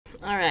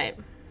Alright.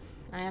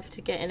 I have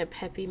to get in a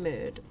peppy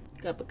mood.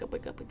 Gubba gubba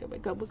gubba gubba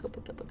gubba gubba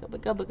gubba gubba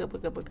gubba gubba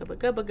gubba gubba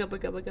gubba gubba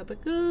gubba gubba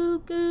goo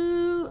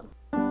goo.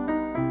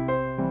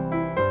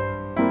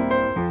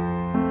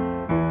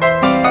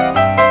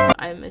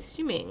 I'm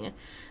assuming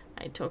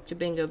I talked to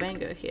Bingo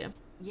Bango here.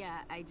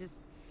 Yeah,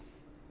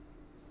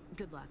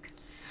 good luck.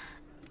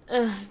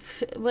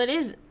 What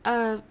is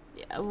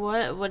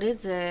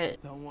it?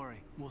 Don't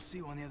worry, we'll see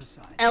you on the other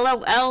side.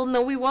 LOL,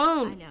 no we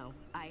won't. I know.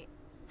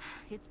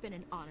 It's been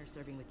an honor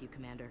serving with you,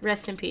 Commander.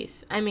 Rest in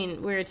peace. I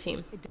mean, we're a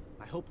team.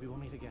 I hope we will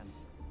meet again.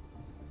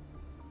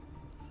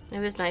 It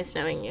was nice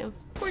knowing you.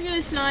 We're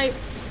gonna snipe.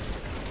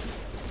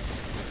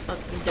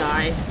 Fucking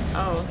die.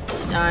 Oh,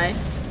 die.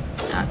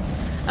 Die.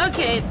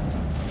 Okay.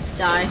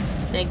 Die.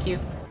 Thank you.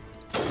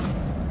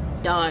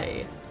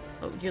 Die.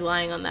 Oh, you're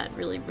lying on that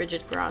really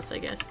rigid grass, I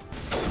guess.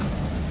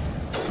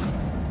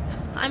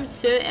 I'm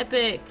so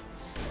epic.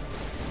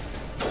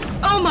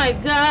 Oh my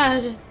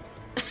god.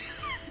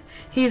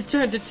 He's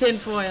turned to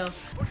tinfoil.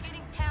 We're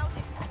getting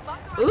pounded.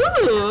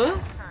 Ooh.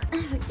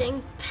 We're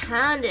getting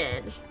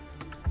pounded.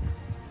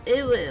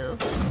 Ooh.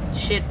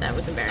 Shit, that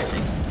was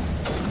embarrassing.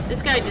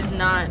 This guy does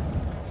not.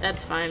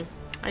 That's fine.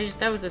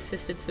 That was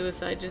assisted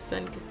suicide just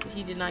then because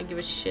he did not give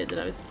a shit that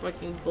I was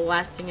fucking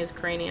blasting his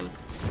cranium.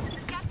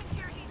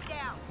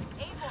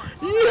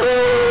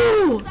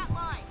 No!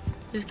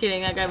 Just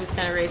kidding, that guy was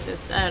kind of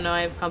racist. I don't know,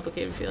 I have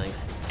complicated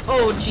feelings.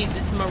 Oh,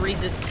 Jesus,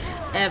 Maurice's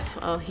F.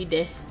 Oh, he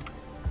did.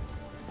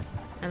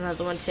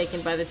 Another one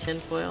taken by the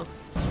tinfoil.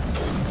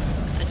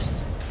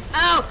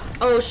 Ow!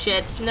 Oh,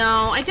 shit.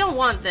 No, I don't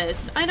want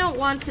this. I don't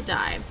want to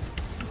die.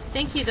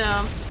 Thank you,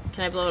 though.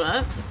 Can I blow it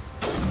up?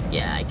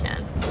 Yeah, I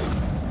can.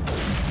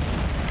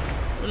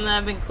 Wouldn't that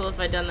have been cool if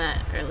I'd done that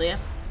earlier?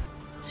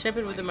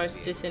 Shepard with the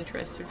most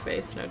disinterested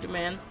face, no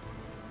demand.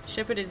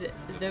 Shepard is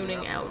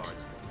zoning out.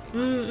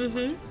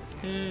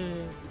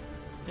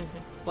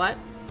 What?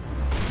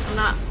 I'm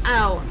not.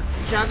 Ow.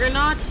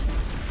 Juggernaut?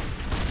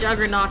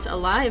 Juggernaut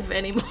alive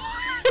anymore.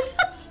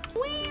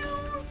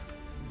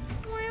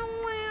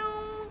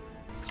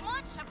 Come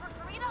on, Shepard,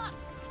 hurry it up.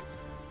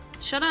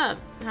 Shut up.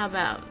 How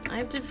about? I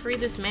have to free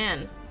this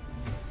man.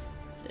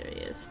 There he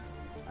is.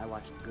 I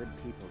watched good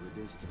people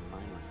reduced to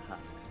mindless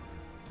husks.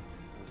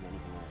 Wasn't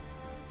anything like.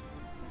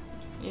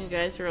 You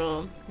guys are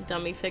all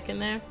dummy thick in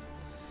there.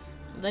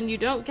 Then you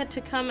don't get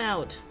to come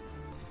out.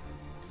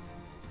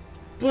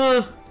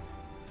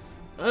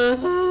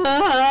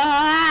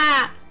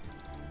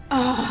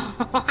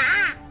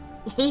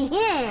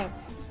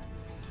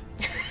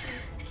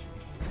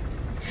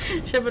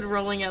 Shepard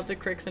rolling out the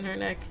cricks in her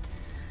neck.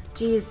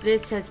 Jeez,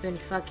 this has been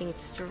fucking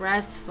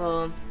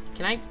stressful.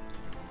 Can I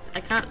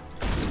can't.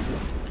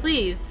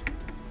 Please.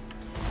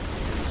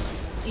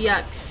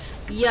 Yucks.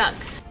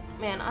 Yucks.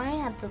 Man, I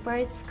have the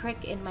worst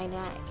crick in my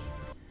neck.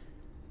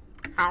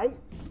 Ow.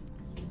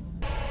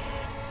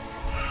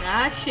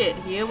 Ah shit,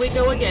 here we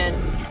go again.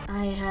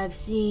 I have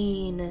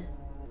seen.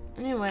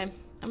 Anyway,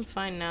 I'm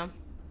fine now.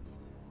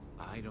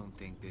 I don't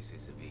think this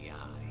is a VI.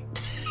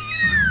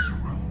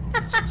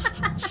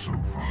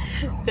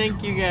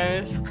 Thank you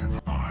guys.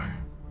 I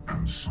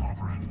am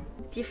sovereign.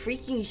 It's your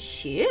freaking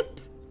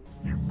ship?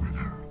 You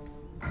wither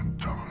and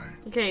die.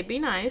 Okay, be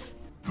nice.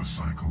 The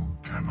cycle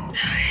cannot.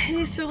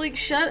 He's so like,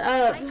 shut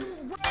up.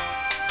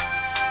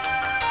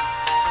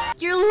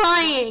 You're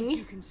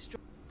lying.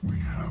 We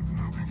have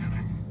no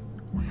beginning.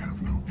 We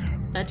have no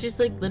end. That just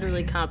like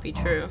literally can't be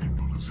true.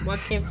 What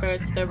came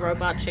first, the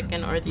robot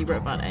chicken or the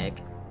robot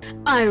egg?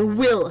 I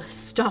will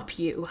stop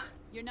you.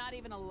 You're not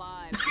even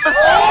alive.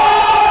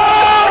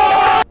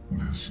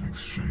 This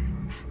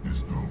exchange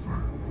is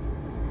over.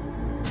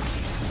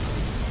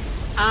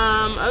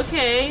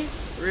 Okay.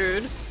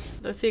 Rude.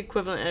 That's the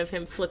equivalent of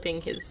him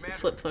flipping his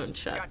flip phone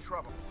shut. Got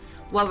trouble.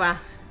 Wah-wah.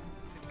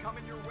 It's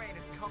coming your way and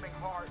it's coming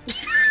hard.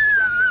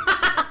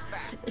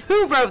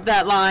 Who wrote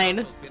that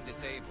line? Been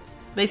disabled.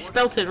 They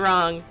spelt it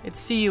wrong. It's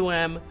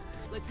C-U-M.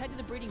 Let's head to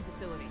the breeding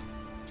facility.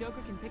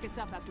 Joker can pick us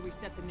up after we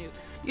set the nuke.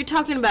 You're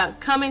talking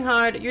about coming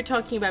hard. You're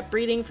talking about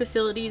breeding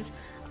facilities.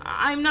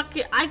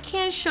 I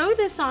can't show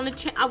this on a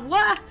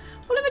what?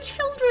 What if a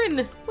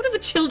children? What if a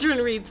children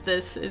reads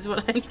this, is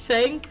what I'm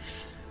saying.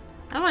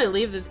 How do I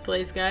leave this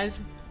place,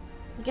 guys?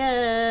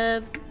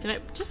 Can I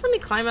just let me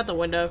climb out the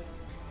window?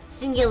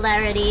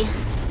 Singularity.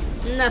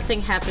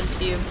 Nothing happened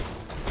to you.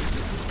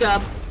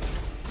 Gub.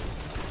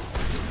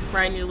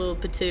 Right in your little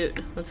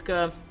patoot. Let's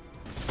go.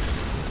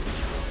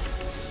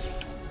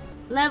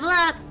 Level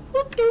up.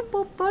 Boop, doop,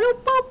 boop,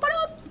 ba-doop, boop,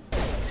 ba-doop.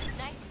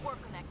 Nice work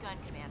on that gun,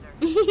 Commander.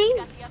 You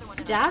got the other one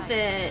in Stop sight.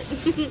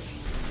 it.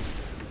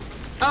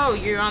 Oh,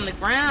 you're on the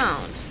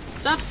ground.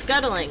 Stop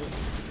scuttling.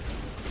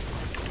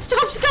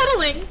 Stop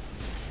scuttling!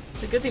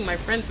 It's a good thing my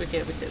friends were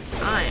here because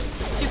I'm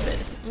stupid.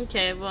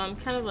 Okay, well, I'm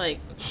kind of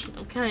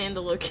in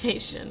the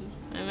location.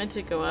 I meant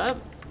to go up.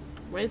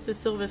 Where's the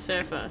Silver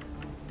Surfer?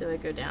 Do I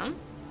go down?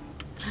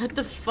 What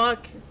the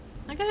fuck?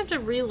 I'm gonna have to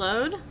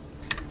reload?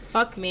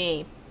 Fuck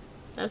me.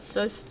 That's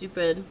so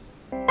stupid.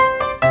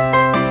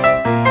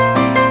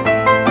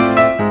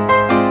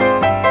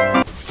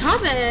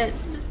 Stop it!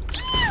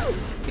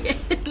 Okay,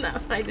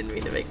 I didn't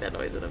mean to make that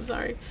noise, and I'm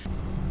sorry.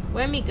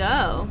 Where me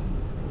go?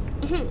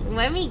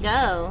 Where me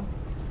go?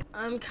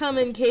 I'm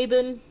coming,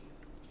 Cabin.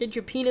 Get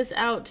your penis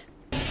out.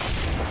 The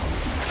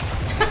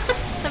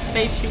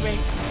face she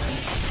makes.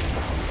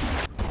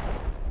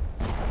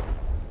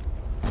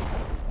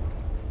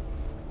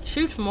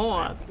 Shoot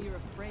more. You're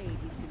afraid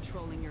he's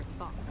controlling your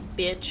thoughts.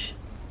 Bitch.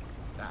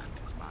 That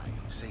is my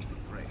saving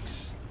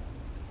grace.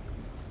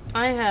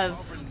 I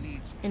have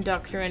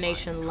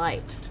indoctrination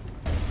light.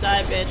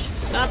 Die, bitch.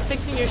 Stop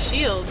fixing your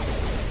shields.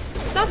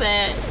 Stop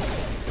it.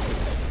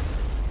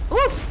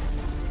 Oof.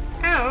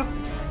 Ow.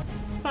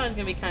 This spawn's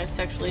gonna be kind of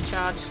sexually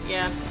charged.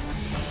 Yeah.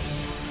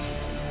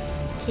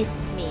 Kiss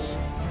me.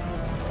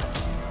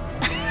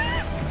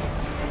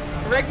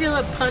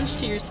 Regular punch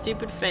to your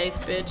stupid face,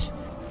 bitch.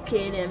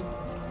 Okay, then.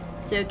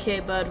 It's okay,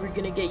 bud. We're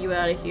gonna get you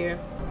out of here.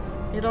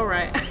 It's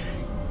alright.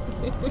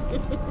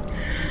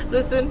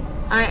 Listen,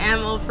 I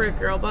am all for a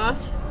girl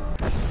boss,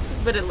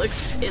 but it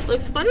looks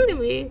funny to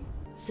me.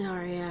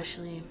 Sorry,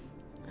 Ashley.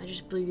 I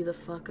just blew you the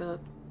fuck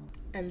up.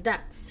 And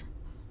that's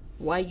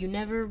why you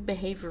never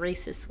behave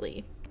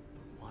racistly.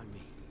 Why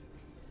me?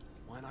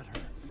 Why not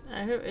her?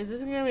 I hope, is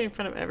this gonna be in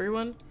front of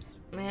everyone?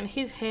 Man,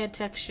 his hair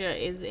texture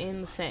is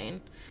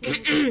insane.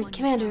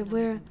 Commander,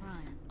 we're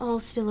all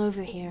still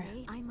over here.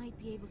 I might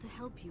be able to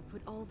help you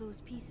put all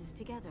those pieces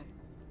together.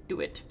 Do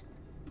it.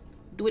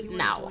 Do it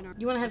now.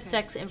 You want to have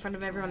sex in front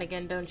of everyone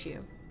again, don't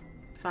you?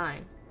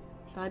 Fine.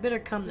 But I better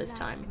come this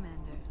Relax, time. Commander.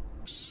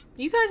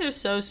 You guys are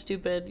so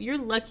stupid. You're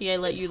lucky I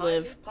let you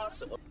live.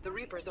 Possible. The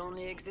Reapers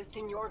only exist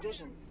in your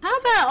visions. How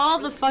about all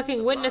the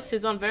fucking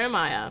witnesses on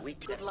Vermeer?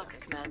 Good luck,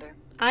 Commander.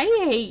 I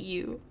hate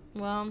you.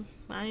 Well,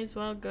 might as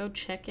well go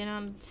check in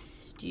on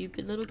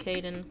stupid little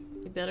Caden.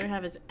 He better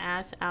have his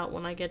ass out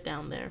when I get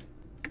down there.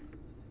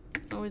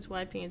 Always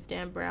wiping his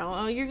damn brow.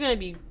 Oh, you're gonna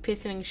be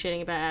pissing and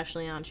shitting about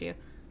Ashley, aren't you?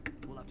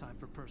 We'll have time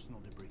for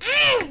personal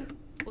debriefing.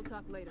 We'll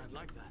talk later. I'd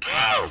like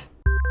that.